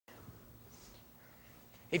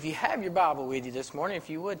If you have your Bible with you this morning, if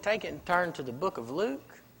you would, take it and turn to the book of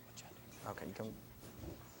Luke. Okay, come.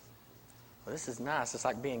 Well, this is nice. It's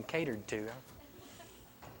like being catered to.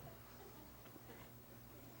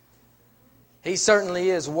 He certainly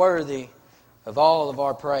is worthy of all of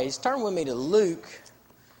our praise. Turn with me to Luke,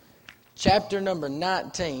 chapter number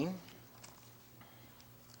 19.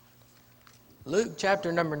 Luke,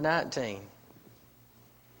 chapter number 19.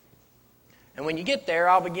 And when you get there,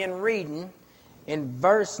 I'll begin reading in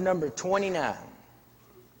verse number 29.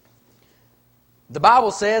 The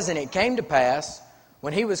Bible says, "And it came to pass,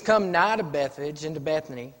 when he was come nigh to Bethphage into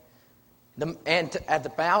Bethany, at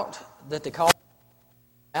the mount that they call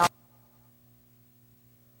Mount."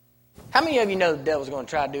 How many of you know the devil's going to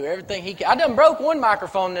try to do everything he can? I done broke one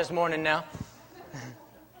microphone this morning now.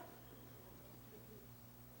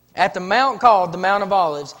 At the mount called the Mount of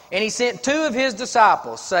Olives, and he sent two of his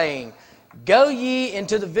disciples, saying, "Go ye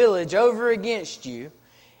into the village over against you,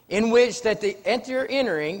 in which that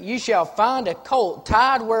entering you shall find a colt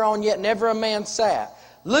tied whereon yet never a man sat.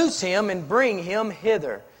 Loose him and bring him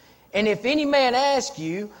hither. And if any man ask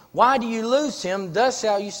you, why do you loose him? Thus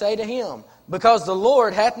shall you say to him, because the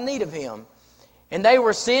Lord hath need of him." And they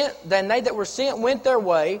that were sent went their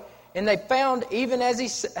way, and they found even as he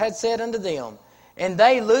had said unto them. And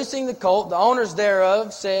they, loosing the colt, the owners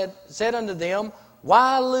thereof said unto them,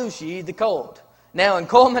 "Why loose ye the colt?" Now in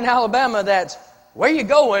Coleman, Alabama, that's, "Where you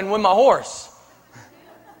going with my horse?"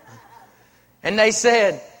 And they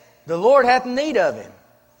said, "The Lord hath need of him."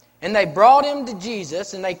 And they brought him to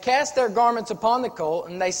Jesus, and they cast their garments upon the colt,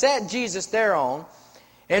 and they sat Jesus thereon.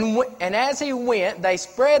 And as he went, they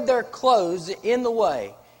spread their clothes in the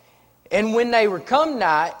way. And when they were come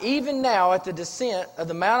nigh, even now at the descent of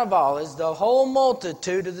the Mount of Olives, the whole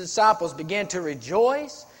multitude of the disciples began to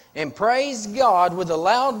rejoice and praise God with a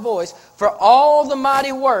loud voice for all the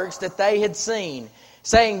mighty works that they had seen,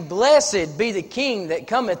 saying, "Blessed be the King that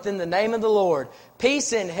cometh in the name of the Lord.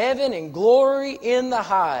 Peace in heaven and glory in the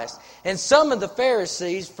highest." And some of the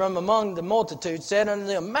Pharisees from among the multitude said unto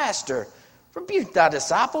them, "Master, rebuke thy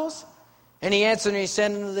disciples." And he answered and he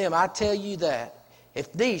said unto them, "I tell you that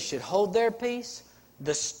if these should hold their peace,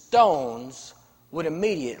 the stones would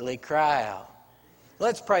immediately cry out."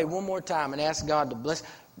 Let's pray one more time and ask God to bless.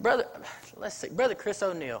 Brother Chris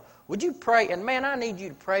O'Neill, would you pray? And man, I need you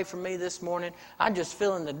to pray for me this morning. I'm just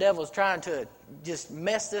feeling the devil's trying to just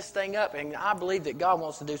mess this thing up, and I believe that God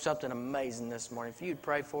wants to do something amazing this morning. If you'd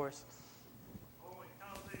pray for us. Lord, we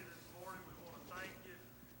come to you this morning. We want to thank you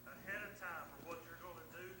ahead of time for what you're going to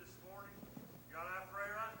do this morning. God, I pray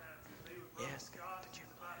right now that you be with Brother Scott as he's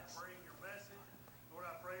about to bring your message. Lord,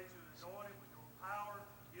 I pray that you anoint him with your power,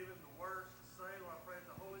 give him the words to say. Lord, I pray that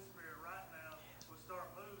the Holy Spirit right now will start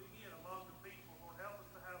moving in among the people. Lord, help us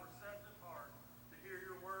to have a receptive heart to hear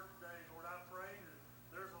your word today. Lord, I pray that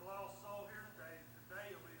there's a lost soul here today. Today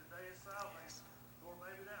will be the day of salvation. Lord,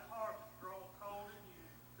 maybe that heart is grown cold in you.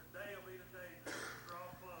 Today will be the day that you draw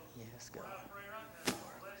close. Yes, God. Lord, I pray right now,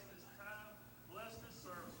 Lord, bless this time, bless this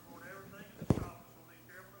service. Lord, everything that's accomplished, we'll be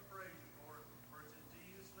careful to praise you for it. For it's in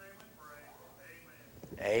Jesus' name we pray. Amen.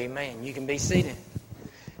 Amen. You can be seated.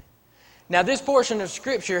 Now, this portion of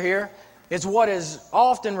Scripture here is what is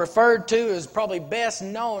often referred to as, probably best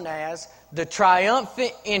known as, the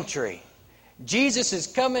triumphant entry. Jesus is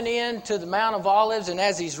coming in to the Mount of Olives, and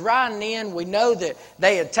as he's riding in, we know that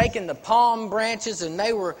they had taken the palm branches and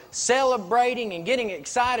they were celebrating and getting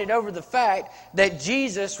excited over the fact that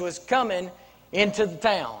Jesus was coming into the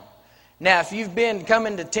town. Now, if you've been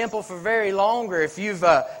coming to temple for very long, or if you've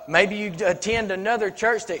maybe you attend another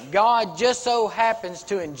church that God just so happens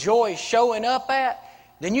to enjoy showing up at,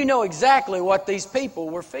 then you know exactly what these people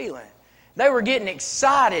were feeling. They were getting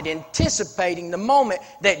excited, anticipating the moment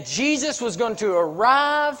that Jesus was going to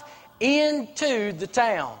arrive into the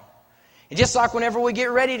town. And just like whenever we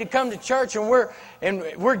get ready to come to church and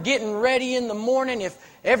we're getting ready in the morning, if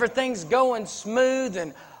everything's going smooth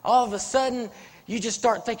and all of a sudden you just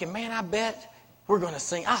start thinking, man, I bet we're going to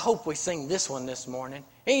sing. I hope we sing this one this morning.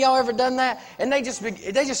 Ain't y'all ever done that? And they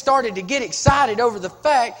just started to get excited over the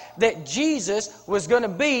fact that Jesus was going to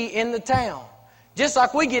be in the town. Just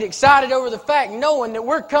like we get excited over the fact knowing that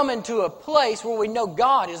we're coming to a place where we know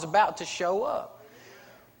God is about to show up.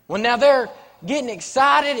 Well, now they're getting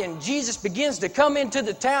excited and Jesus begins to come into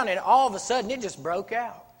the town, and all of a sudden it just broke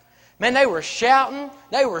out. Man, they were shouting,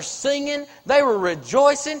 they were singing, they were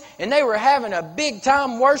rejoicing, and they were having a big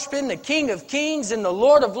time worshiping the King of Kings and the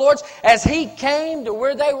Lord of Lords as He came to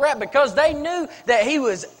where they were at, because they knew that He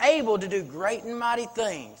was able to do great and mighty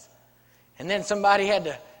things. And then somebody had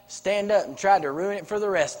to stand up and try to ruin it for the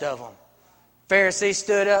rest of them. Pharisee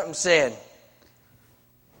stood up and said,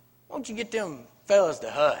 "Won't you get them fellas to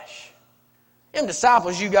hush. Them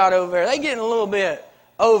disciples you got over there, they getting a little bit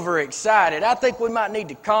overexcited. I think we might need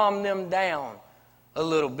to calm them down a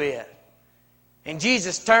little bit. And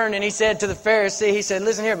Jesus turned and he said to the Pharisee, he said,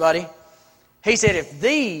 listen here, buddy. He said, if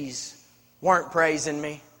these weren't praising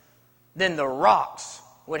me, then the rocks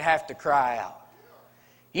would have to cry out.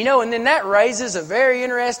 You know, and then that raises a very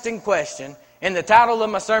interesting question in the title of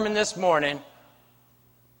my sermon this morning.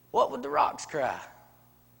 What would the rocks cry?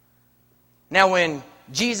 Now, when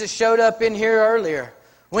Jesus showed up in here earlier,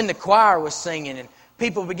 when the choir was singing and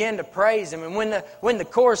people began to praise Him, and when the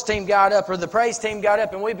chorus team got up or the praise team got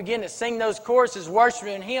up and we began to sing those choruses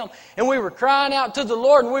worshiping Him, and we were crying out to the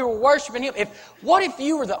Lord and we were worshiping Him. What if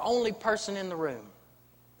you were the only person in the room?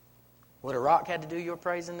 Would a rock had to do your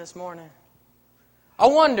praising this morning? I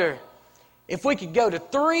wonder if we could go to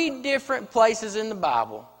 3 different places in the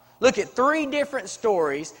Bible, look at 3 different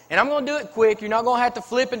stories, and I'm going to do it quick. You're not going to have to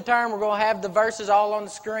flip and turn. We're going to have the verses all on the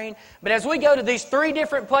screen. But as we go to these 3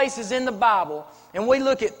 different places in the Bible, and we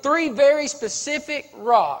look at 3 very specific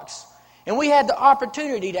rocks, and we had the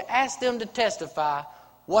opportunity to ask them to testify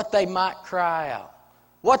what they might cry out,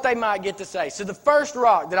 what they might get to say. So the first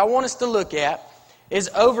rock that I want us to look at is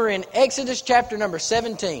over in Exodus chapter number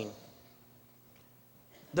 17.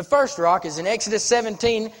 The first rock is in Exodus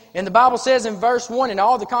 17, and the Bible says in verse 1, and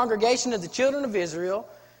all the congregation of the children of Israel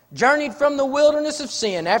journeyed from the wilderness of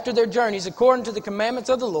sin after their journeys according to the commandments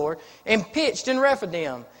of the Lord, and pitched in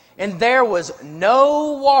Rephidim. And there was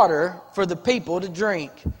no water for the people to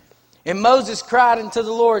drink. And Moses cried unto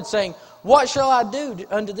the Lord, saying, what shall I do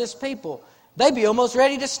unto this people? They be almost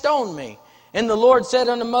ready to stone me. And the Lord said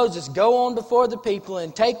unto Moses, go on before the people,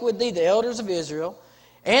 and take with thee the elders of Israel,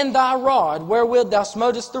 and thy rod, wherewith thou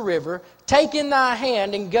smotest the river, take in thy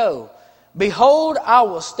hand, and go. Behold, I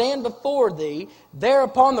will stand before thee there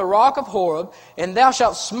upon the rock of Horeb, and thou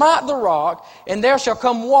shalt smite the rock, and there shall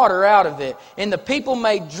come water out of it, and the people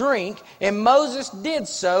may drink. And Moses did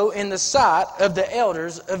so in the sight of the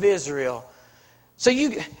elders of Israel. So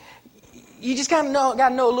you just got to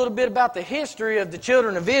know a little bit about the history of the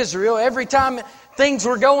children of Israel. Every time things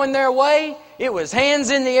were going their way, it was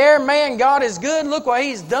hands in the air. Man, God is good. Look what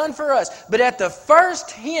He's done for us. But at the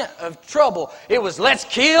first hint of trouble, it was, let's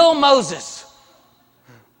kill Moses.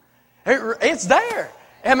 It's there.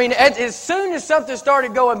 I mean, as soon as something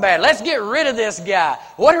started going bad, let's get rid of this guy.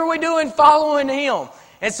 What are we doing following him?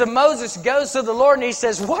 And so Moses goes to the Lord and he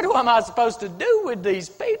says, what am I supposed to do with these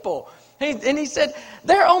people? And he said,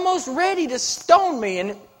 they're almost ready to stone me.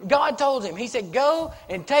 And God told him, He said, go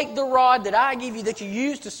and take the rod that I give you that you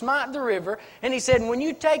use to smite the river. And He said, when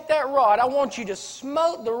you take that rod, I want you to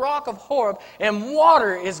smote the rock of Horeb, and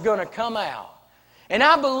water is going to come out. And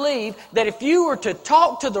I believe that if you were to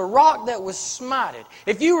talk to the rock that was smited,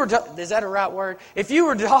 is that a right word? If you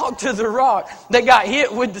were to talk to the rock that got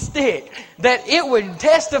hit with the stick, that it would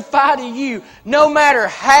testify to you, no matter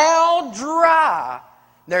how dry,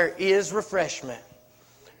 there is refreshment.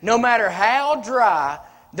 No matter how dry,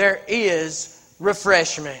 there is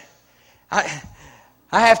refreshment. I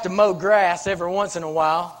have to mow grass every once in a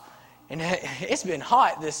while, and it's been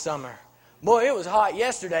hot this summer. Boy, it was hot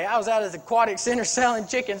yesterday. I was out at the aquatic center selling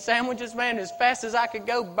chicken sandwiches, man, as fast as I could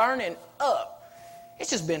go, burning up.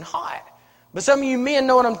 It's just been hot. But some of you men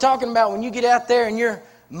know what I'm talking about when you get out there and you're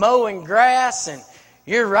mowing grass and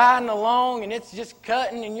you're riding along and it's just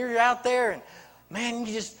cutting and you're out there and, man,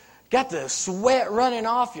 you just got the sweat running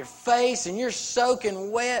off your face and you're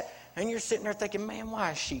soaking wet and you're sitting there thinking, man, why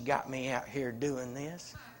has she got me out here doing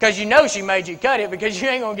this? Because you know she made you cut it because you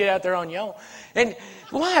ain't going to get out there on your own. And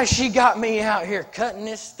why has she got me out here cutting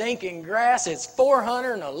this stinking grass? It's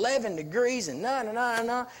 411 degrees and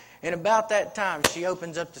And about that time, she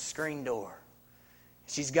opens up the screen door.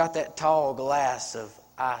 She's got that tall glass of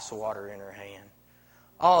ice water in her hand.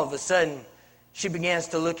 All of a sudden, she begins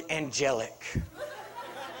to look angelic.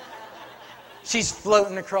 She's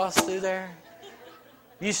floating across through there.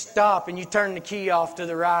 You stop and you turn the key off to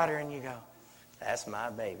the rider and you go, that's my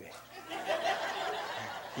baby.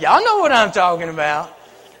 Y'all know what I'm talking about.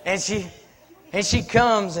 And she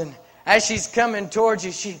comes, and as she's coming towards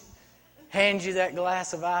you, she hands you that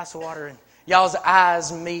glass of ice water, and y'all's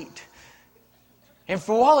eyes meet. And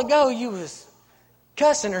for a while ago, you was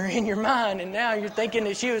cussing her in your mind, and now you're thinking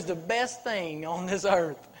that she was the best thing on this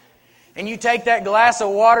earth. And you take that glass of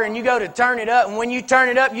water and you go to turn it up, and when you turn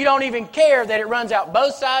it up, you don't even care that it runs out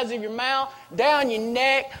both sides of your mouth, down your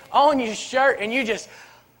neck, on your shirt, and you just,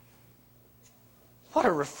 what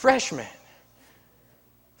a refreshment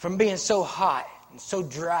from being so hot and so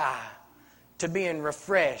dry to being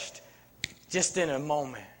refreshed just in a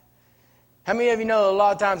moment. How many of you know a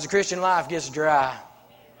lot of times the Christian life gets dry?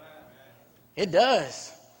 It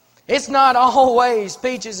does. It's not always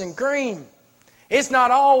peaches and cream. It's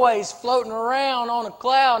not always floating around on a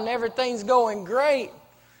cloud and everything's going great.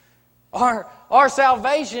 Our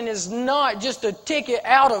salvation is not just a ticket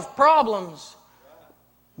out of problems.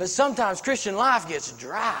 But sometimes Christian life gets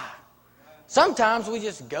dry. Sometimes we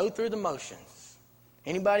just go through the motions.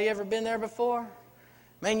 Anybody ever been there before?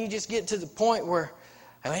 Man, you just get to the point where,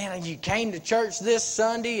 man, you came to church this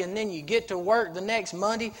Sunday and then you get to work the next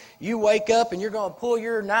Monday. You wake up and you're going to pull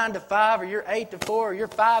your 9 to 5 or your 8 to 4 or your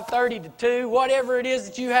 5:30 to 2, whatever it is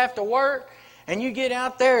that you have to work. And you get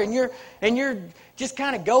out there and you're just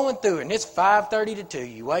kind of going through it. And it's 5:30 to 2.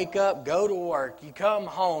 You wake up, go to work. You come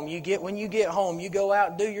home. When you get home, you go out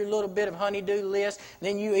and do your little bit of honey-do list.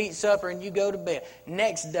 Then you eat supper and you go to bed.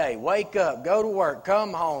 Next day, wake up, go to work,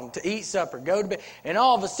 come home to eat supper, go to bed. And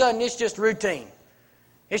all of a sudden, it's just routine.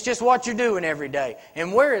 It's just what you're doing every day.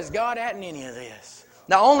 And where is God at in any of this?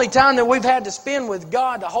 The only time that we've had to spend with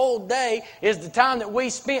God the whole day is the time that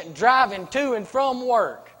we spent driving to and from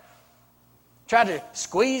work. Try to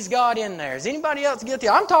squeeze God in there. Is anybody else guilty?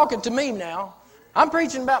 I'm talking to me now. I'm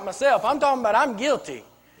preaching about myself. I'm talking about I'm guilty.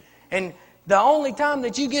 And the only time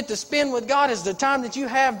that you get to spend with God is the time that you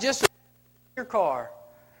have just your car.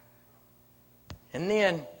 And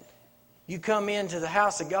then you come into the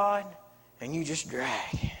house of God and you just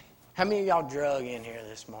drag. How many of y'all drug in here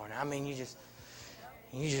this morning? I mean, you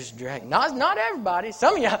just drag. Not everybody.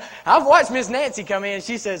 Some of y'all. I've watched Miss Nancy come in and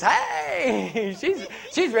she says, hey,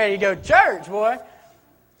 she's ready to go to church, boy.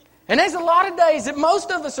 And there's a lot of days that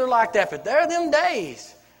most of us are like that, but there are them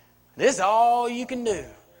days. This is all you can do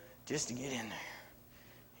just to get in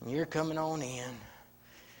there. And you're coming on in.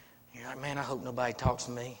 You're like, man, I hope nobody talks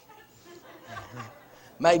to me.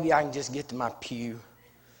 Maybe I can just get to my pew.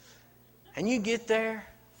 And you get there,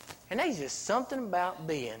 and there's just something about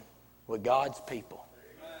being with God's people.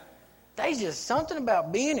 There's just something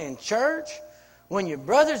about being in church when your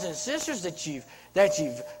brothers and sisters that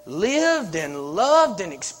you've lived and loved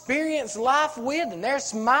and experienced life with, and they're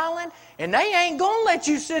smiling, and they ain't going to let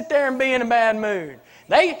you sit there and be in a bad mood.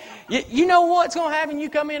 You know what's going to happen when you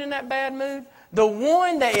come in that bad mood? The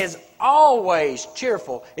one that is always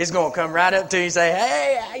cheerful is going to come right up to you and say,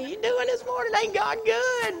 hey, how you doing this morning? Ain't God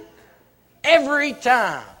good? Every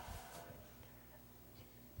time.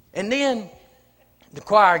 And then the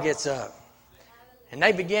choir gets up. And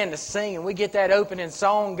they begin to sing, and we get that opening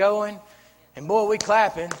song going. And boy, we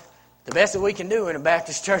clapping. The best that we can do in a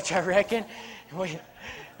Baptist church, I reckon.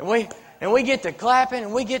 And we get to clapping,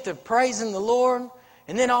 and we get to praising the Lord.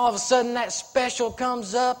 And then all of a sudden that special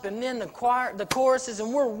comes up, and then the choruses,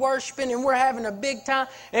 and we're worshiping, and we're having a big time.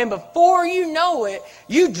 And before you know it,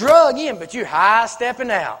 you drug in, but you're high stepping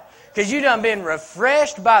out. Because you done been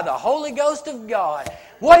refreshed by the Holy Ghost of God.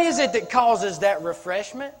 What is it that causes that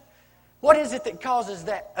refreshment? What is it that causes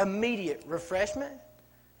that immediate refreshment?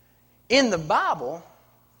 In the Bible,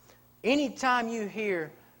 anytime you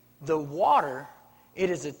hear the water, it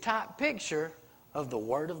is a type picture of the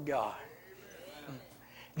Word of God.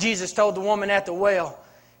 Jesus told the woman at the well,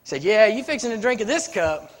 he said, yeah, you fixing to drink of this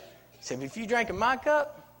cup. He said, if you drink of my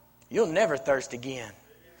cup, you'll never thirst again.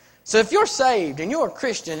 So if you're saved and you're a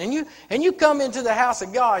Christian and you come into the house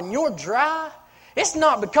of God and you're dry, it's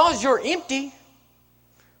not because you're empty,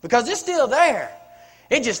 because it's still there.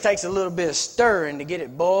 It just takes a little bit of stirring to get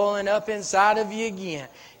it boiling up inside of you again.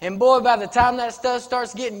 And boy, by the time that stuff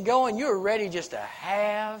starts getting going, you're ready just to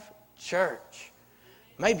have church.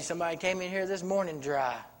 Maybe somebody came in here this morning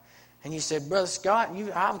dry. And you said, Brother Scott,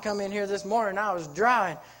 I've come in here this morning and I was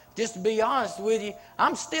dry. And just to be honest with you,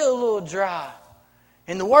 I'm still a little dry.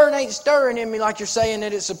 And the word ain't stirring in me like you're saying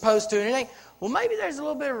that it's supposed to. And it ain't. Well, maybe there's a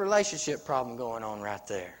little bit of a relationship problem going on right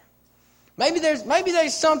there. Maybe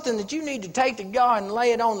there's something that you need to take to God and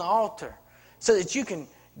lay it on the altar so that you can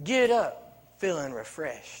get up feeling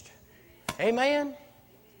refreshed. Amen?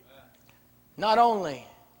 Not only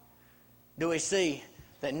do we see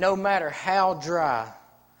that no matter how dry.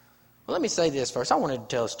 Well, let me say this first. I wanted to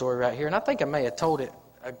tell a story right here, and I think I may have told it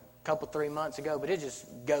a couple, 3 months ago, but it just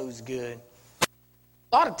goes good.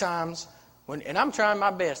 A lot of times, and I'm trying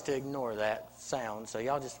my best to ignore that sound, so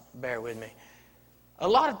y'all just bear with me. A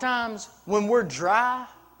lot of times when we're dry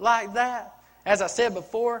like that, as I said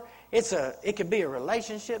before, it could be a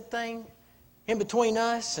relationship thing in between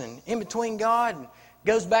us and in between God, and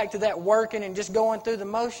goes back to that working and just going through the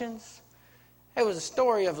motions. There was a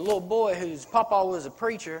story of a little boy whose papa was a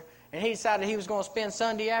preacher, and he decided he was going to spend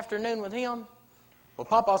Sunday afternoon with him. Well,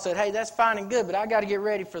 papa said, hey, that's fine and good, but I got to get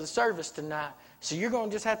ready for the service tonight. So you're going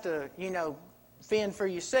to just have to, fend for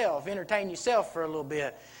yourself, entertain yourself for a little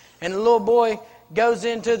bit. And the little boy goes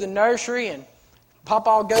into the nursery and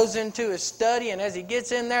Papa goes into his study, and as he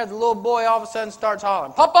gets in there, the little boy all of a sudden starts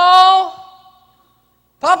hollering, "Papa!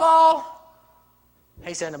 Papa!"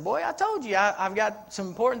 He said, "Boy, I told you I've got some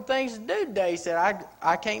important things to do today." He said,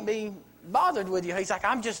 I can't be bothered with you. He's like,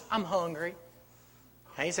 I'm hungry.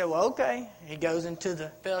 And he said, "Well, okay." He goes into the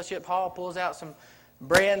fellowship hall, pulls out some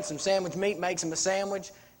bread and some sandwich meat, makes him a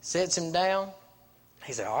sandwich, sits him down.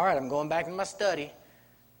 He said, "All right, I'm going back to my study."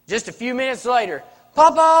 Just a few minutes later,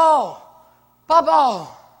 "Papa! Papa!"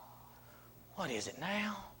 "What is it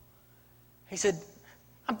now?" He said,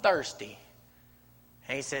 "I'm thirsty."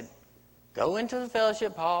 And he said, "Go into the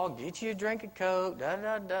fellowship hall, get you a drink of Coke,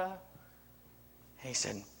 da-da-da." And he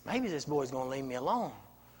said, "Maybe this boy's going to leave me alone."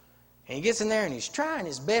 And he gets in there and he's trying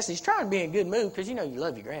his best. He's trying to be in a good mood because you know you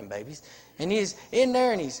love your grandbabies. And he's in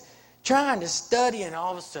there and he's trying to study, and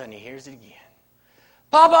all of a sudden he hears it again.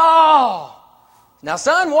 "Papa! Now,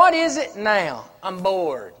 son, what is it now?" "I'm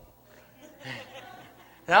bored."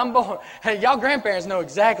 And I'm bored. Hey, y'all grandparents know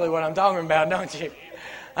exactly what I'm talking about, don't you?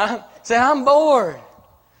 Said, "I'm bored."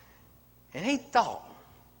 And he thought,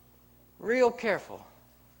 real careful.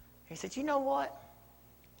 He said, "You know what?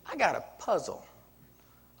 I got a puzzle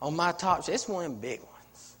on my top shelf. It's one of them big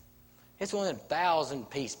ones. It's one of them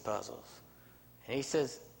 1,000-piece puzzles." And he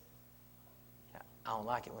says, "I don't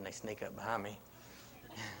like it when they sneak up behind me."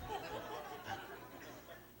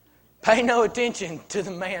 Pay no attention to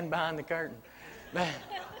the man behind the curtain.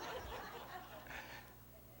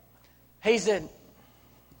 He said,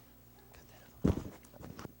 "Oh,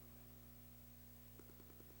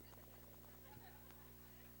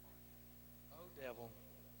 devil,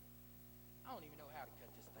 I don't even know how to cut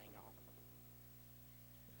this thing off."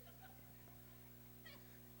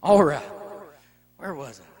 All right. Where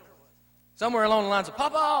was I? Somewhere along the lines of,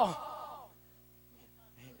 "Papa!"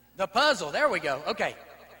 The puzzle. There we go. Okay.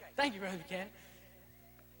 Thank you, Brother Buchanan.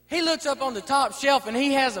 He looks up on the top shelf, and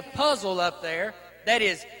he has a puzzle up there that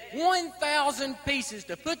is 1,000 pieces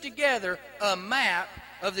to put together a map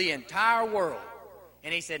of the entire world.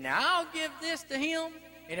 And he said, "Now, I'll give this to him,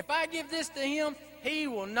 and if I give this to him, he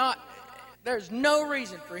will not, there's no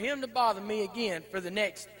reason for him to bother me again for the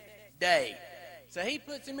next day." So he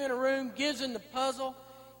puts him in a room, gives him the puzzle,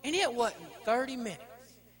 and it wasn't 30 minutes.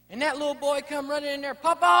 And that little boy come running in there,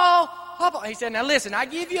 "Papa! Papa!" He said, "Now listen, I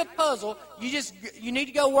give you a puzzle. You need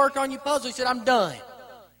to go work on your puzzle." He said, "I'm done."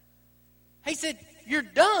 He said, "You're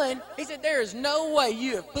done?" He said, "There is no way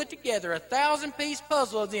you have put together a 1,000-piece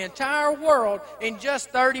puzzle of the entire world in just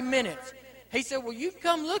 30 minutes. He said, "Well, you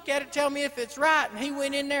come look at it, tell me if it's right." And he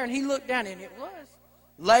went in there and he looked down, and it was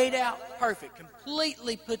laid out perfect,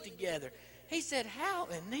 completely put together. He said, "How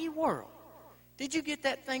in the world did you get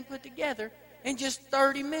that thing put together in just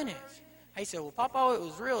 30 minutes?" He said, "Well, Papa, it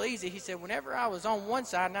was real easy." He said, "Whenever I was on one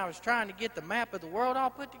side and I was trying to get the map of the world all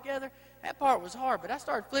put together, that part was hard. But I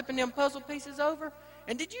started flipping them puzzle pieces over.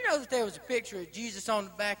 And did you know that there was a picture of Jesus on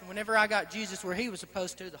the back? And whenever I got Jesus where he was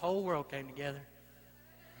supposed to, the whole world came together."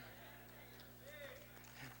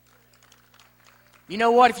 You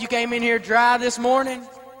know what? If you came in here dry this morning,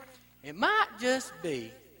 it might just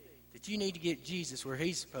be that you need to get Jesus where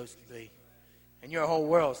he's supposed to be. And your whole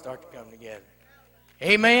world start to come together.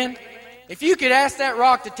 Amen? If you could ask that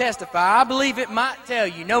rock to testify, I believe it might tell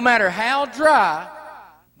you, no matter how dry,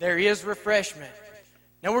 there is refreshment.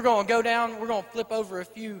 Now we're going to go down, we're going to flip over a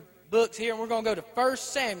few books here, and we're going to go to 1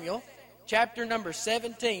 Samuel, chapter number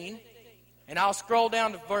 17, and I'll scroll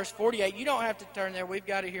down to verse 48. You don't have to turn there, we've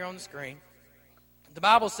got it here on the screen. The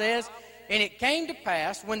Bible says, "And it came to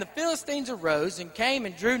pass, when the Philistines arose and came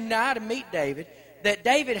and drew nigh to meet David, that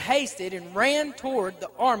David hasted and ran toward the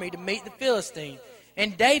army to meet the Philistine.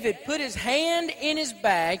 And David put his hand in his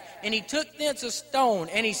bag, and he took thence a stone,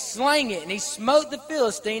 and he slang it, and he smote the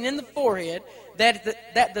Philistine in the forehead,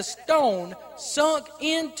 that the stone sunk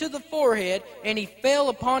into the forehead, and he fell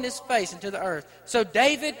upon his face into the earth. So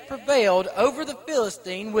David prevailed over the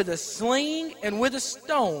Philistine with a sling and with a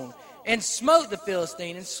stone, and smote the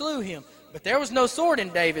Philistine and slew him. But there was no sword in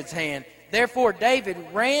David's hand. Therefore David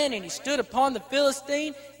ran, and he stood upon the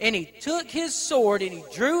Philistine, and he took his sword, and he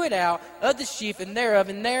drew it out of the sheath and thereof,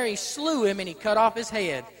 and there he slew him, and he cut off his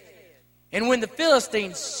head. And when the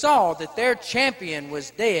Philistines saw that their champion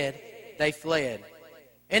was dead, they fled.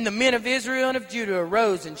 And the men of Israel and of Judah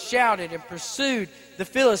arose and shouted and pursued the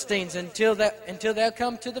Philistines until they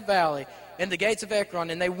come to the valley and the gates of Ekron.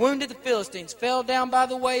 And they wounded the Philistines, fell down by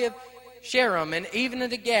the way of Sharon, and even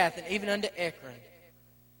unto Gath, and even unto Ekron.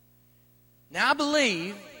 Now I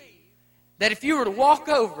believe that if you were to walk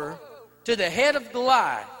over to the head of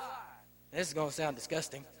Goliath, this is going to sound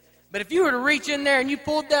disgusting, but if you were to reach in there and you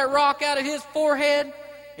pulled that rock out of his forehead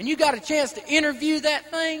and you got a chance to interview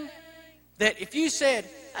that thing, that if you said,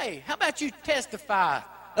 hey, how about you testify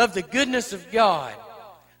of the goodness of God?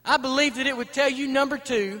 I believe that it would tell you, number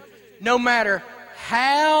two, no matter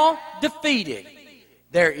how defeated,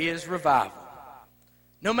 there is revival.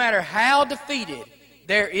 No matter how defeated,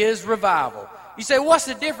 there is revival. You say, what's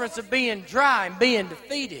the difference of being dry and being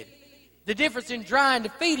defeated? The difference in dry and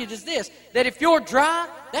defeated is this, that if you're dry,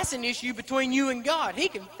 that's an issue between you and God. He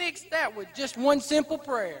can fix that with just one simple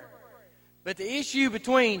prayer. But the issue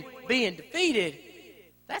between being defeated,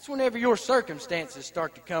 that's whenever your circumstances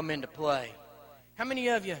start to come into play. How many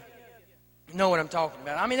of you know what I'm talking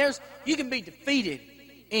about? I mean, you can be defeated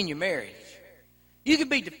in your marriage. You can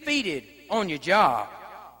be defeated on your job.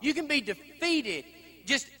 You can be defeated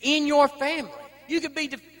just in your family. You can be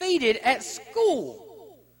defeated at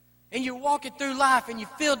school. And you're walking through life and you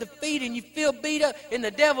feel defeated and you feel beat up and the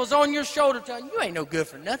devil's on your shoulder telling you ain't no good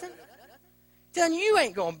for nothing. Telling you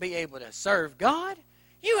ain't going to be able to serve God.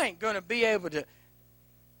 You ain't going to be able to.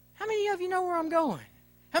 How many of you know where I'm going?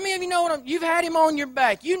 How many of you know you've had him on your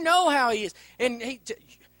back? You know how he is. And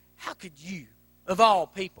how could you, of all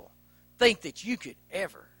people, think that you could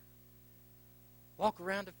ever walk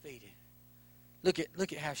around defeated? Look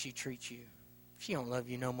at how she treats you. She don't love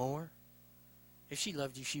you no more. If she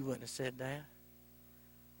loved you, she wouldn't have said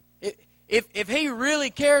that. If he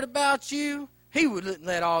really cared about you, he wouldn't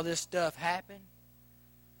let all this stuff happen.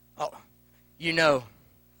 Oh, you know,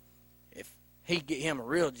 if he'd get him a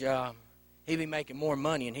real job, he'd be making more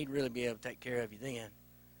money and he'd really be able to take care of you then.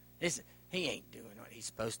 He ain't doing what he's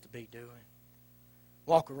supposed to be doing.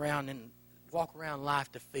 Walk around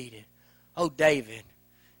life defeated. Oh, David,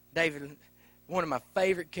 one of my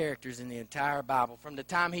favorite characters in the entire Bible. From the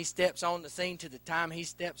time he steps on the scene to the time he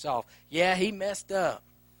steps off. Yeah, he messed up.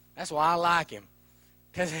 That's why I like him.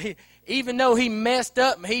 Because even though he messed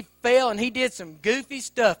up and he fell and he did some goofy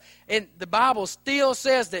stuff, and the Bible still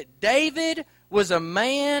says that David was a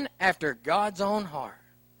man after God's own heart.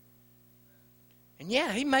 And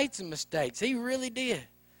yeah, he made some mistakes. He really did.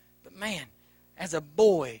 But man, as a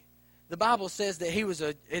boy, the Bible says that he was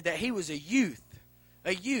a youth.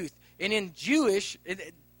 A youth. And in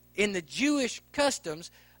the Jewish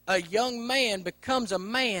customs, a young man becomes a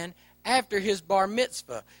man after his bar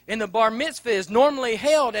mitzvah. And the bar mitzvah is normally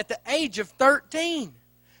held at the age of 13.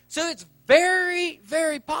 So it's very,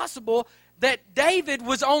 very possible that David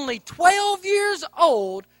was only 12 years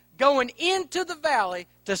old going into the valley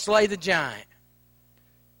to slay the giant.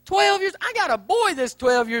 12 years. I got a boy that's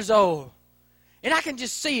 12 years old. And I can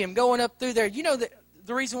just see him going up through there. You know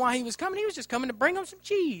the reason why he was coming? He was just coming to bring him some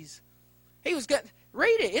cheese.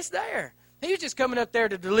 Read it, it's there. He was just coming up there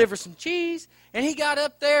to deliver some cheese, and he got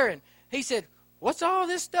up there and he said, what's all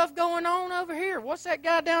this stuff going on over here? What's that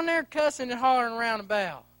guy down there cussing and hollering around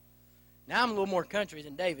about? Now, I'm a little more country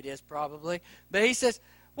than David is probably, but he says,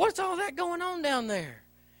 what's all that going on down there?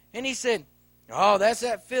 And he said, oh, that's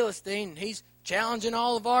that Philistine, and he's challenging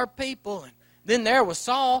all of our people. And then there was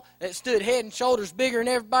Saul that stood head and shoulders bigger than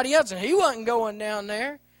everybody else, and he wasn't going down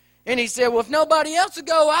there. And he said, well, if nobody else will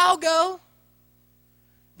go, I'll go.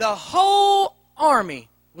 The whole army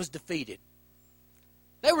was defeated.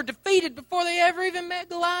 They were defeated before they ever even met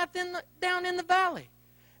Goliath down in the valley.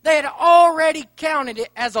 They had already counted it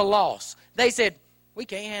as a loss. They said, we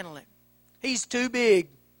can't handle it. He's too big.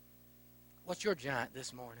 What's your giant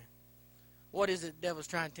this morning? What is it the devil's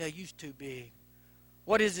trying to tell you is too big?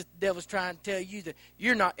 What is it the devil's trying to tell you that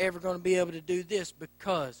you're not ever going to be able to do this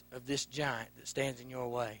because of this giant that stands in your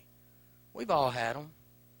way? We've all had them.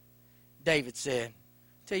 David said,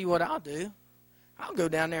 tell you what I'll do. I'll go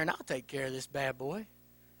down there and I'll take care of this bad boy.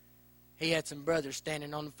 He had some brothers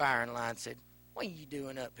standing on the firing line and said, what are you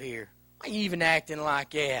doing up here? Why are you even acting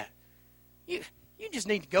like that? You just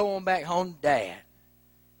need to go on back home to Dad.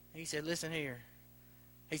 He said, listen here.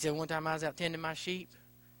 He said, one time I was out tending my sheep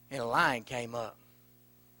and a lion came up.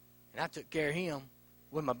 And I took care of him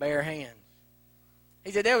with my bare hands.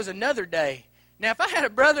 He said, there was another day. Now, if I had a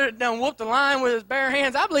brother that done whooped a lion with his bare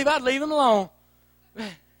hands, I believe I'd leave him alone.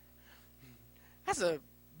 That's a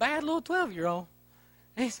bad little 12-year-old.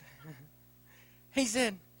 He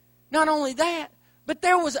said, not only that, but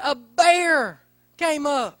there was a bear came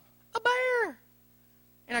up. A bear.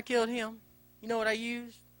 And I killed him. You know what I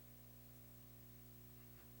used?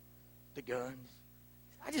 The guns.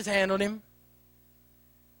 I just handled him.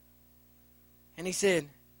 And he said,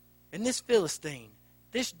 and this Philistine,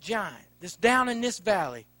 this giant, this down in this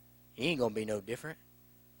valley, he ain't going to be no different.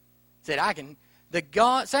 He said,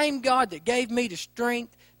 same God that gave me the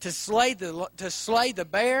strength to slay the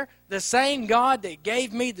bear, the same God that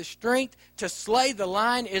gave me the strength to slay the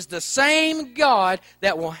lion is the same God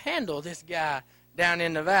that will handle this guy down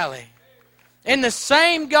in the valley. And the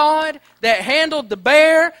same God that handled the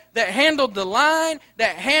bear, that handled the lion,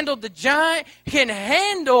 that handled the giant, can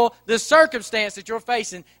handle the circumstance that you're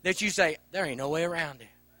facing that you say, there ain't no way around it.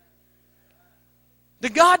 The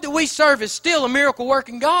God that we serve is still a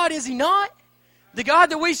miracle-working God, is He not? The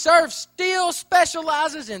God that we serve still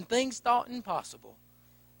specializes in things thought impossible.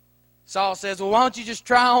 Saul says, well, why don't you just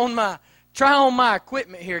try on my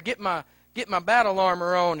equipment here, get my battle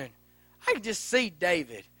armor on. And I can just see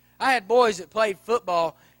David. I had boys that played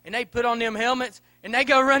football, and they put on them helmets, and they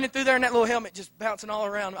go running through there, and that little helmet just bouncing all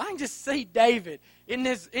around them. I can just see David in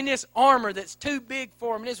this armor that's too big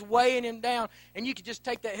for him, and it's weighing him down, and you could just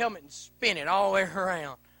take that helmet and spin it all the way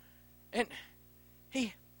around. And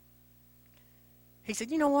he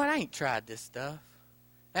said, you know what, I ain't tried this stuff.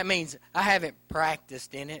 That means I haven't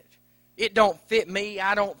practiced in it. It don't fit me,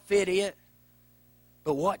 I don't fit it.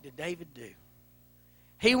 But what did David do?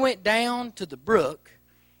 He went down to the brook,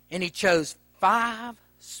 and he chose 5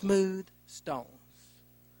 smooth stones.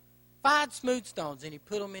 5 smooth stones, and he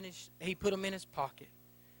put them in his pocket.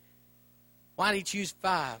 Why did he choose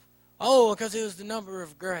 5? Oh, because it was the number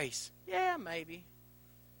of grace. Yeah, maybe.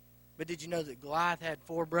 But did you know that Goliath had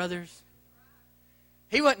 4 brothers?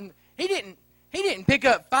 He didn't pick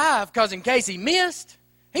up 5 because in case he missed.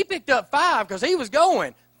 He picked up 5 because he was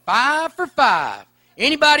going 5 for 5.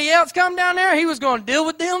 Anybody else come down there, he was going to deal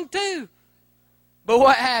with them too. But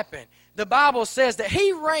what happened? The Bible says that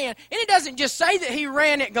he ran, and it doesn't just say that he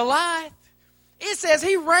ran at Goliath. It says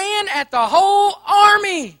he ran at the whole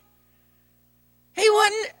army.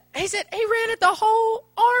 He said he ran at the whole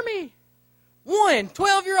army. One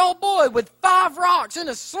 12-year-old boy with 5 rocks in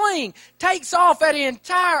a sling takes off at an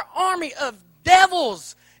entire army of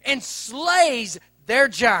devils and slays their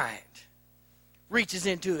giant. Reaches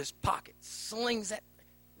into his pocket, slings that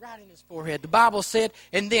right in his forehead. The Bible said,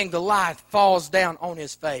 and then Goliath falls down on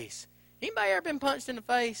his face. Anybody ever been punched in the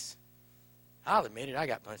face? I'll admit it, I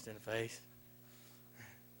got punched in the face.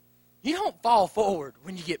 You don't fall forward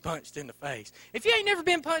when you get punched in the face. If you ain't never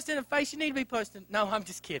been punched in the face, you need to be punched in... No, I'm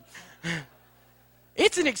just kidding.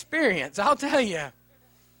 It's an experience, I'll tell you.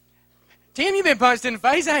 Tim, you've been punched in the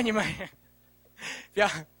face, ain't you, man?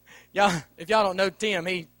 If y'all don't know Tim,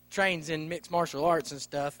 he trains in mixed martial arts and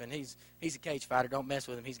stuff, and he's a cage fighter. Don't mess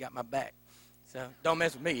with him. He's got my back. So don't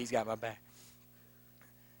mess with me. He's got my back.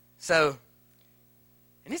 So,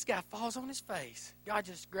 and this guy falls on his face. God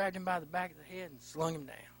just grabbed him by the back of the head and slung him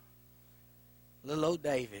down. Little old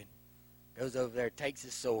David goes over there, takes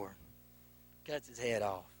his sword, cuts his head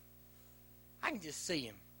off. I can just see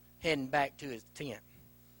him heading back to his tent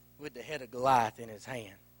with the head of Goliath in his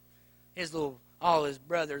hand. All his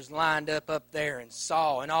brothers lined up there, and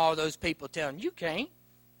Saul and all those people telling him, you can't.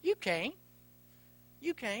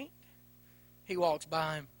 He walks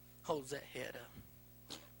by him, holds that head up.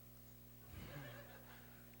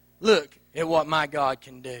 Look at what my God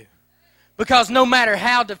can do. Because no matter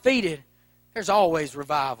how defeated, there's always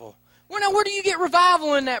revival. Well, now, where do you get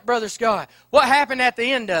revival in that, Brother Scott? What happened at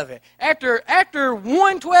the end of it? After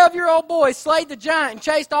one 12-year-old boy slayed the giant and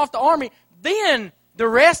chased off the army, then the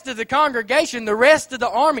rest of the congregation, the rest of the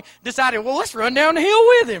army decided, well, let's run down the hill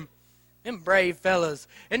with him. Them brave fellas.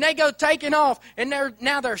 And they go taking off, and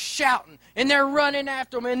they're shouting, and they're running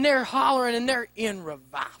after them, and they're hollering, and they're in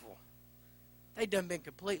revival. They done been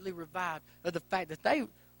completely revived of the fact that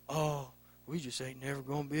we just ain't never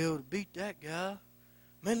going to be able to beat that guy.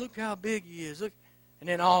 Man, look how big he is. Look. And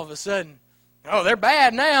then all of a sudden, they're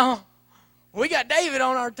bad now. We got David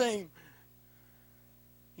on our team.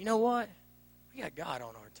 You know what? We got God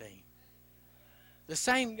on our team. The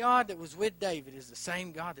same God that was with David is the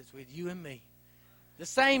same God that's with you and me. The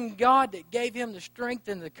same God that gave him the strength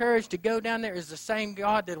and the courage to go down there is the same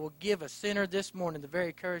God that will give a sinner this morning the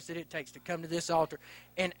very courage that it takes to come to this altar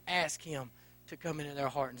and ask him to come into their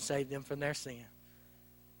heart and save them from their sin.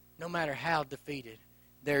 No matter how defeated,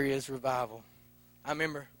 there is revival. I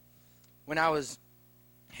remember when I was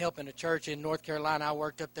helping a church in North Carolina, I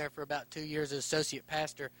worked up there for about 2 years as associate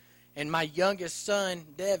pastor. And my youngest son,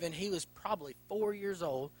 Devin, he was probably 4 years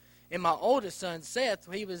old. And my oldest son,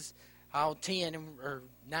 Seth, he was 10 or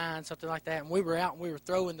 9, something like that. And we were out and we were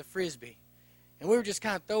throwing the Frisbee. And we were just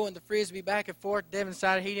kind of throwing the Frisbee back and forth. Devin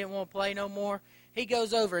decided he didn't want to play no more. He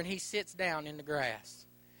goes over and he sits down in the grass.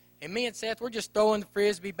 And me and Seth, we're just throwing the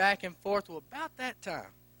Frisbee back and forth. Well, about that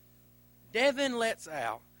time, Devin lets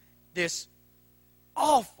out this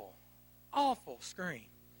awful, awful scream.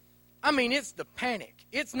 I mean, it's the panic.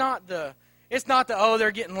 It's not the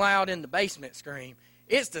they're getting loud in the basement scream.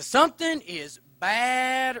 It's the something is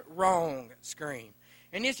bad wrong scream.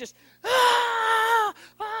 And it's just, ah,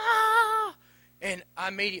 ah. And I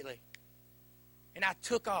immediately, And I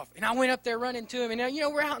took off, and I went up there running to him. And,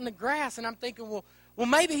 we're out in the grass, and I'm thinking, well,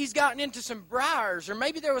 maybe he's gotten into some briars, or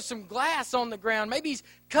maybe there was some glass on the ground. Maybe he's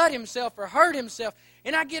cut himself or hurt himself.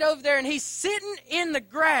 And I get over there, and he's sitting in the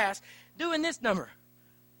grass doing this number.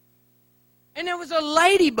 And there was a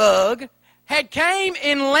ladybug had came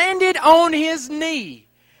and landed on his knee.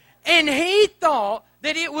 And he thought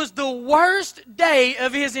that it was the worst day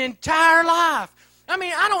of his entire life. I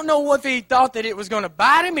mean, I don't know if he thought that it was going to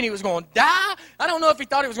bite him and he was going to die. I don't know if he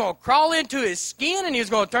thought it was going to crawl into his skin and he was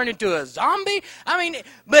going to turn into a zombie. I mean,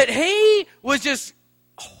 but he was just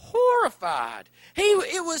horrified.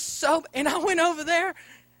 It was so, and I went over there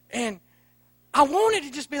and I wanted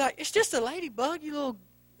to just be like, it's just a ladybug, you little,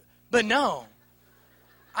 but no.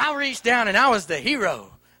 I reached down and I was the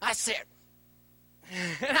hero. I said,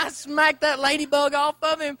 and I smacked that ladybug off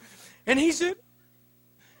of him, and he said,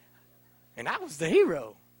 and I was the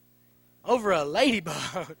hero over a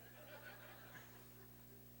ladybug.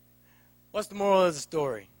 What's the moral of the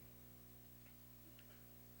story?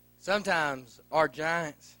 Sometimes our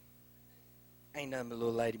giants ain't nothing but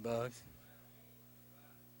little ladybugs.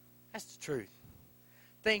 That's the truth.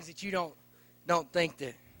 Things that you don't think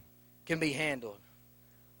that can be handled.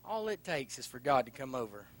 All it takes is for God to come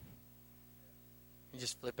over and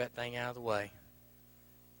just flip that thing out of the way.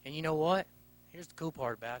 And you know what? Here's the cool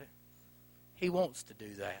part about it. He wants to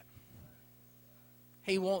do that.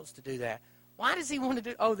 He wants to do that. Why does he want to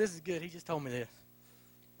do? Oh, this is good. He just told me this.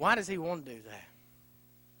 Why does he want to do that?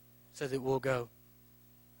 So that we'll go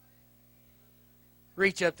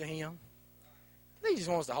reach up to him. He just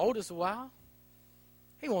wants to hold us a while.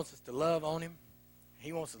 He wants us to love on him.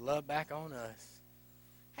 He wants to love back on us.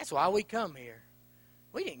 That's why we come here.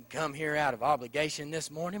 We didn't come here out of obligation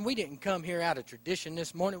this morning. We didn't come here out of tradition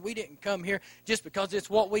this morning. We didn't come here just because it's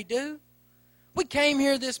what we do. We came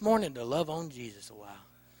here this morning to love on Jesus a while.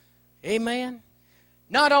 Amen?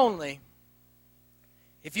 Not only,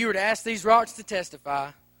 if you were to ask these rocks to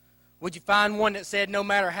testify, would you find one that said no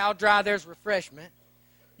matter how dry there's refreshment?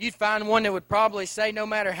 You'd find one that would probably say no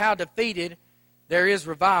matter how defeated there is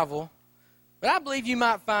revival. But I believe you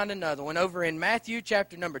might find another one over in Matthew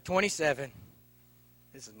chapter number 27.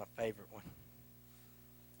 This is my favorite one.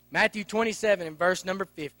 Matthew 27 and verse number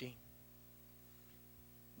 50.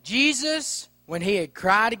 Jesus, when he had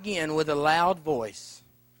cried again with a loud voice,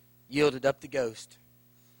 yielded up the ghost.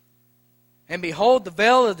 And behold, the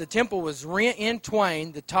veil of the temple was rent in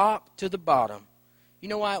twain, the top to the bottom. You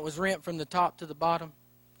know why it was rent from the top to the bottom?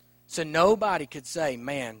 So nobody could say,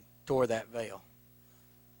 man tore that veil.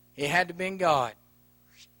 It had to have been God.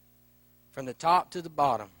 From the top to the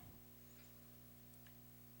bottom.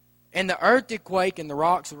 And the earth did quake, and the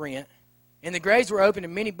rocks rent. And the graves were opened,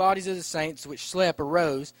 and many bodies of the saints which slept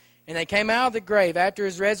arose. And they came out of the grave after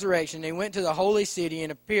his resurrection. And they went to the holy city,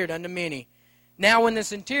 and appeared unto many. Now when the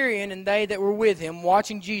centurion and they that were with him,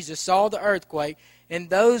 watching Jesus, saw the earthquake, and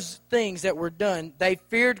those things that were done, they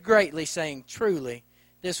feared greatly, saying, truly,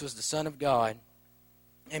 this was the Son of God.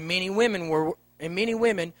 And many women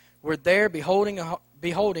were there beholding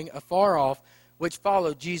afar off, which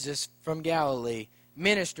followed Jesus from Galilee,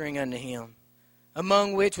 ministering unto him,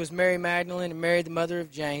 among which was Mary Magdalene, and Mary the mother of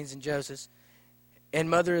James and Joseph, and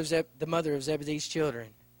the mother of Zebedee's children.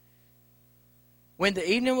 When the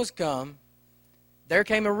evening was come, there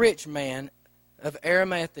came a rich man of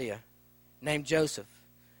Arimathea, named Joseph,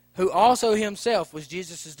 who also himself was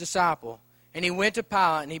Jesus' disciple. And he went to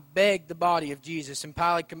Pilate, and he begged the body of Jesus. And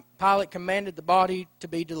Pilate commanded the body to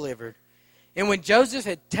be delivered. And when Joseph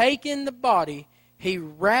had taken the body, he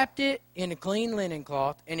wrapped it in a clean linen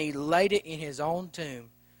cloth, and he laid it in his own tomb,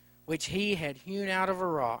 which he had hewn out of a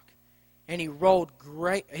rock. And he rolled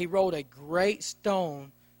a great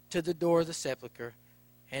stone to the door of the sepulchre,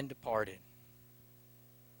 and departed.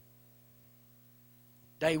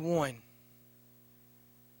 Day one,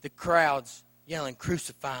 the crowds yelling,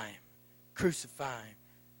 crucify him. Crucify him,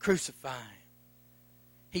 crucify him.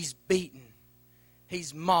 He's beaten.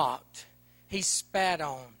 He's mocked. He's spat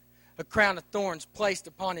on. A crown of thorns placed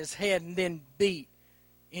upon his head and then beat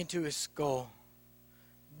into his skull.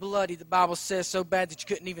 Bloody, the Bible says, so bad that you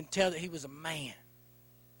couldn't even tell that he was a man.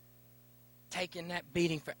 Taking that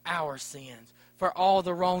beating for our sins, for all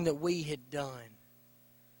the wrong that we had done.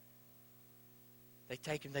 They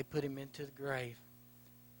take him, they put him into the grave.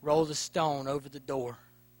 Roll the stone over the door.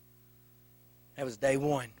 That was day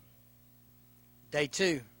one. Day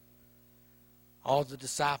two, all the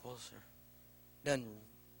disciples are done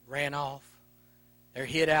ran off. They're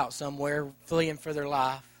hid out somewhere, fleeing for their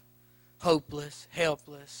life. Hopeless,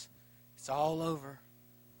 helpless. It's all over.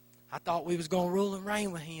 I thought we was going to rule and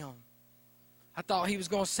reign with him. I thought he was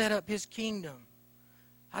going to set up his kingdom.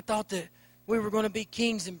 I thought that we were going to be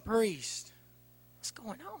kings and priests. What's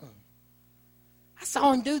going on? I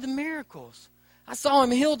saw him do the miracles. I saw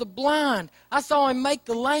him heal the blind. I saw him make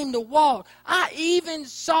the lame to walk. I even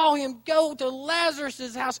saw him go to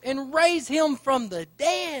Lazarus' house and raise him from the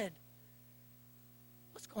dead.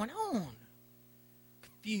 What's going on?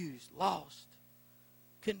 Confused, lost,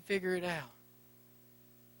 couldn't figure it out.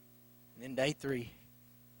 And then day 3.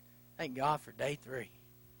 Thank God for day 3.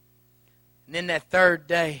 And then that third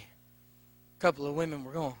day, a couple of women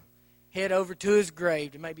were going to head over to his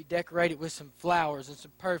grave to maybe decorate it with some flowers and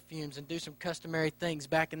some perfumes and do some customary things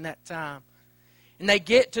back in that time. And they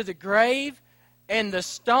get to the grave, and the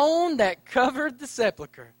stone that covered the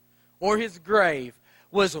sepulcher, or his grave,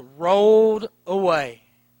 was rolled away.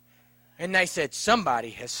 And they said, somebody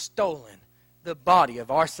has stolen the body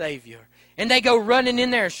of our Savior. And they go running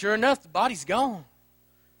in there. Sure enough, the body's gone.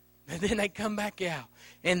 And then they come back out.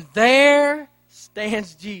 And there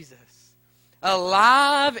stands Jesus,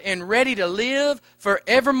 alive and ready to live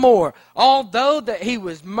forevermore. Although that he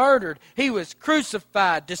was murdered, he was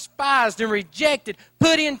crucified, despised and rejected,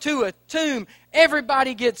 put into a tomb.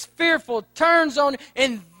 Everybody gets fearful, turns on him,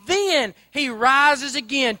 and then he rises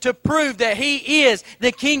again to prove that he is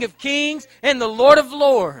the King of Kings and the Lord of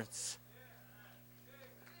Lords.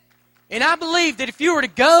 And I believe that if you were to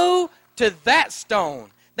go to that stone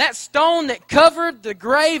that covered the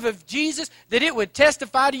grave of Jesus, that it would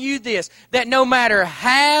testify to you this, that no matter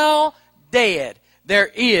how dead, there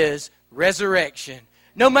is resurrection.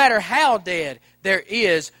 No matter how dead, there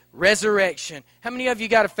is resurrection. How many of you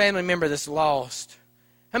got a family member that's lost?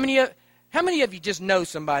 How many of you just know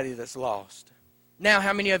somebody that's lost? Now,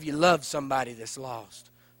 how many of you love somebody that's lost?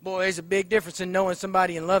 Boy, there's a big difference in knowing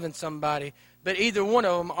somebody and loving somebody. But either one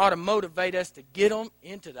of them ought to motivate us to get them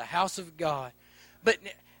into the house of God. But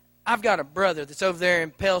I've got a brother that's over there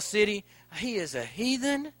in Pell City. He is a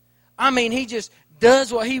heathen. I mean, he just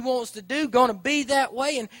does what he wants to do, going to be that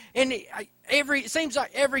way. And it seems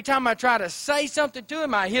like every time I try to say something to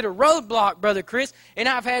him, I hit a roadblock, Brother Chris. And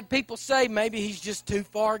I've had people say, maybe he's just too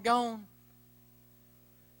far gone.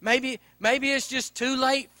 Maybe it's just too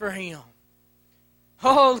late for him.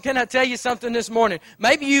 Oh, can I tell you something this morning?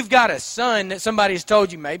 Maybe you've got a son that somebody's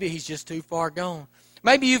told you, maybe he's just too far gone.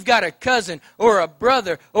 Maybe you've got a cousin or a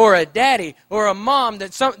brother or a daddy or a mom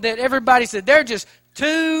that everybody said they're just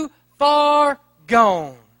too far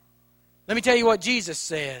gone. Let me tell you what Jesus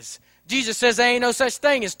says. Jesus says there ain't no such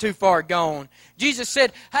thing as too far gone. Jesus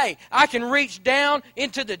said, hey, I can reach down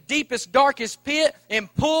into the deepest, darkest pit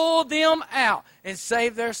and pull them out and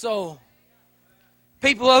save their soul.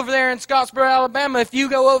 People over there in Scottsboro, Alabama, if you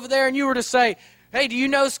go over there and you were to say, hey, do you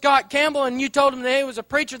know Scott Campbell? And you told them that he was a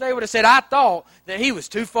preacher, they would have said, I thought that he was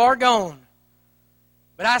too far gone.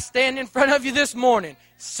 But I stand in front of you this morning,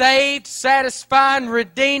 saved, satisfied, and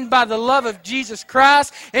redeemed by the love of Jesus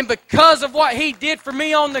Christ. And because of what he did for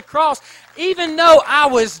me on the cross, even though I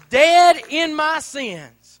was dead in my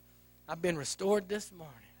sins, I've been restored this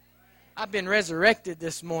morning. I've been resurrected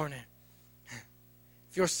this morning.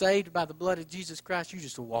 If you're saved by the blood of Jesus Christ, you're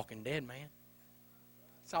just a walking dead man.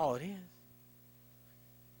 That's all it is.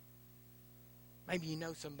 Maybe you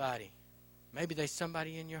know somebody. Maybe there's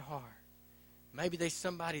somebody in your heart. Maybe there's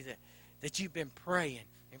somebody that you've been praying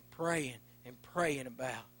and praying and praying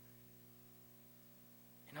about.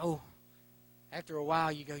 And after a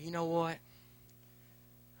while you go, you know what?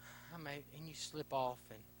 And you slip off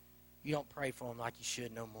and you don't pray for them like you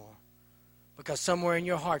should no more. Because somewhere in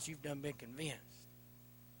your heart you've done been convinced.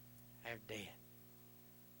 They're dead.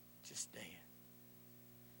 Just dead.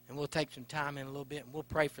 And we'll take some time in a little bit and we'll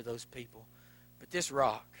pray for those people. But this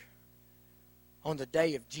rock, on the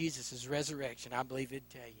day of Jesus' resurrection, I believe it'd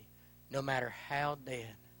tell you, no matter how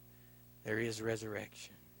dead, there is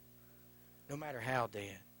resurrection. No matter how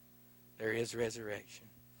dead, there is resurrection.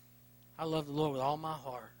 I love the Lord with all my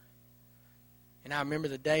heart. And I remember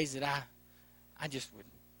the days that I just would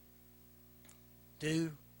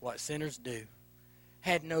do what sinners do.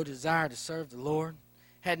 Had no desire to serve the Lord.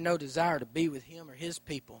 Had no desire to be with Him or His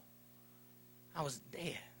people. I was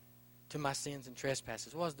dead to my sins and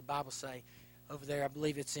trespasses. What does the Bible say over there? I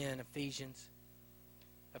believe it's in Ephesians.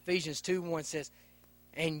 Ephesians 2:1 says,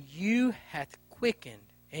 and you hath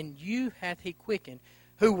he quickened,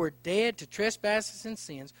 who were dead to trespasses and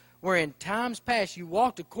sins, where in times past you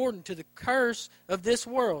walked according to the curse of this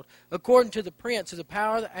world, according to the prince of the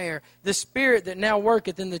power of the air, the spirit that now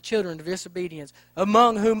worketh in the children of disobedience,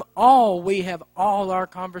 among whom all we have all our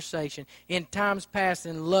conversation, in times past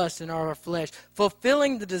in lust in our flesh,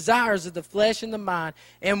 fulfilling the desires of the flesh and the mind,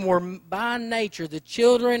 and were by nature the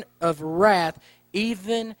children of wrath,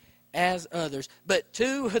 even as others. But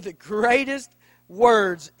two of the greatest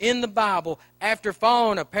words in the Bible after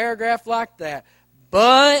following a paragraph like that.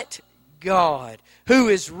 But God, who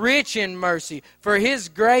is rich in mercy, for His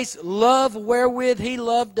grace, love wherewith He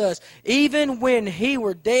loved us, even when we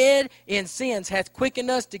were dead in sins, hath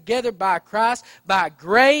quickened us together by Christ. By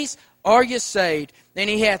grace are you saved. And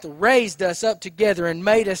He hath raised us up together and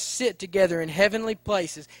made us sit together in heavenly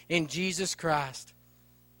places in Jesus Christ.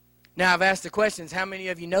 Now, I've asked the questions, how many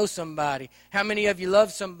of you know somebody? How many of you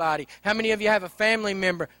love somebody? How many of you have a family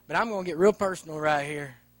member? But I'm going to get real personal right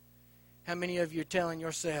here. How many of you are telling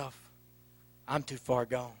yourself, I'm too far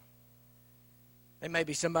gone? There may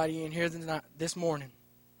be somebody in here this morning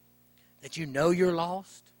that you know you're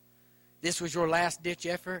lost. This was your last-ditch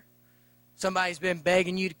effort. Somebody's been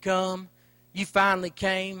begging you to come. You finally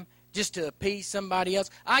came just to appease somebody else.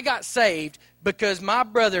 I got saved because my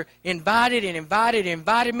brother invited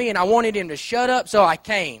me, and I wanted him to shut up, so I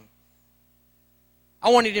came.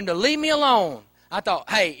 I wanted him to leave me alone. I thought,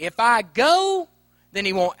 hey, if I go, then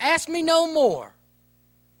he won't ask me no more.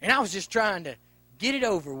 And I was just trying to get it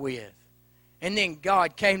over with. And then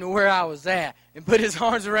God came to where I was at and put His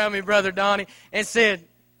arms around me, Brother Donnie, and said,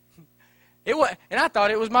 and I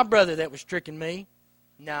thought it was my brother that was tricking me.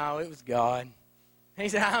 No, it was God. He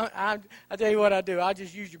said, I'll tell you what I do. I'll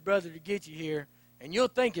just use your brother to get you here, and you'll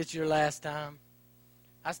think it's your last time.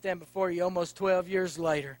 I stand before you almost 12 years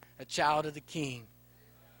later, a child of the King.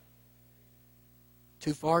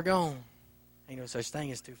 Too far gone. Ain't no such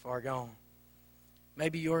thing as too far gone.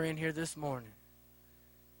 Maybe you're in here this morning,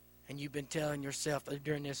 and you've been telling yourself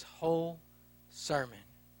during this whole sermon,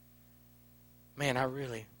 man, I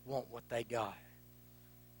really want what they got.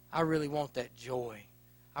 I really want that joy.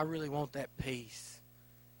 I really want that peace.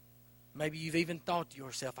 Maybe you've even thought to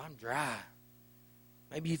yourself, I'm dry.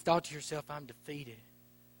 Maybe you've thought to yourself, I'm defeated.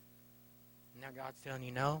 And now God's telling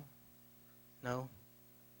you, no, you're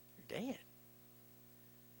dead.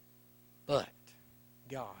 But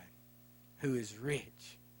God, who is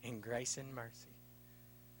rich in grace and mercy.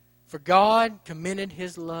 For God commended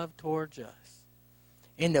His love towards us,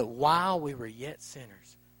 in that while we were yet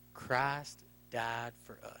sinners, Christ died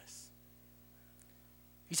for us.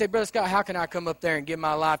 You say, Brother Scott, how can I come up there and give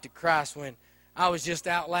my life to Christ when I was just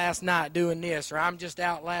out last night doing this, or I'm just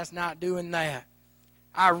out last night doing that?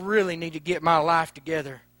 I really need to get my life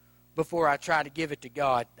together before I try to give it to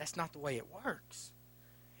God. That's not the way it works.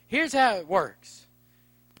 Here's how it works.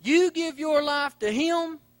 You give your life to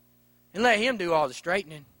Him and let Him do all the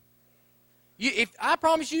straightening. I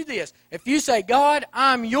promise you this. If you say, God,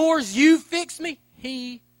 I'm yours, you fix me,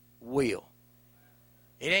 He will.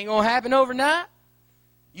 It ain't going to happen overnight.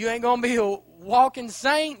 You ain't going to be a walking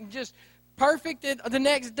saint and just perfect the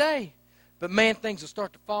next day. But man, things will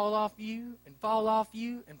start to fall off you and fall off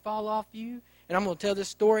you and fall off you. And I'm going to tell this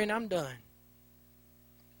story and I'm done.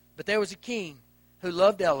 But there was a king who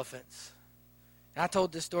loved elephants. And I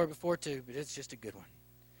told this story before too, but it's just a good one.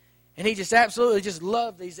 And he just absolutely just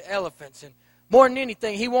loved these elephants. And more than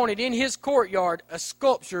anything, he wanted in his courtyard a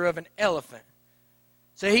sculpture of an elephant.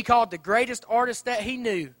 So he called the greatest artist that he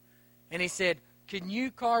knew. And he said, can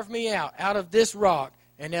you carve me out of this rock,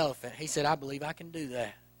 an elephant? He said, I believe I can do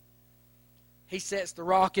that. He sets the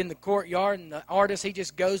rock in the courtyard, and the artist, he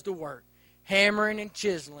just goes to work, hammering and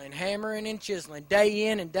chiseling, day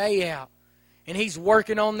in and day out. And he's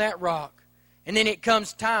working on that rock. And then it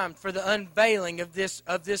comes time for the unveiling of this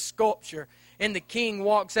sculpture. And the king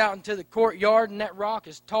walks out into the courtyard, and that rock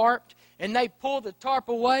is tarped. And they pull the tarp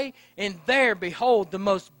away, and there, behold, the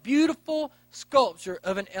most beautiful sculpture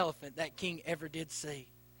of an elephant that king ever did see.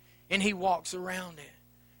 And he walks around it,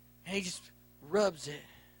 and he just rubs it,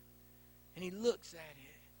 and he looks at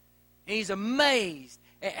it, and he's amazed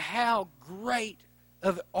at how great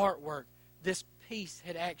of artwork this piece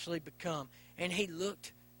had actually become. And he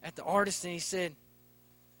looked at the artist, and he said,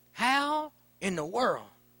 how in the world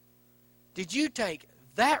did you take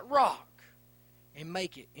that rock and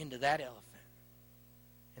make it into that elephant?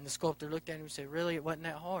 And the sculptor looked at him and said, really, it wasn't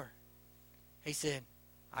that hard. He said,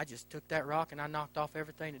 I just took that rock and I knocked off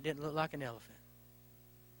everything that didn't look like an elephant.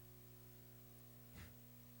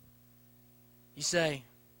 You say,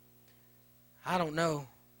 I don't know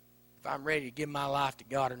if I'm ready to give my life to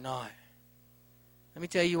God or not. Let me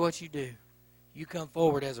tell you what you do. You come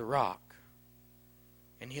forward as a rock,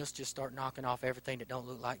 and He'll just start knocking off everything that don't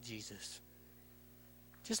look like Jesus.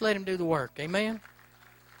 Just let Him do the work. Amen?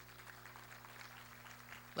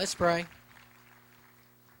 Let's pray.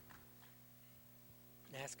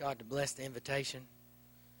 Ask God to bless the invitation.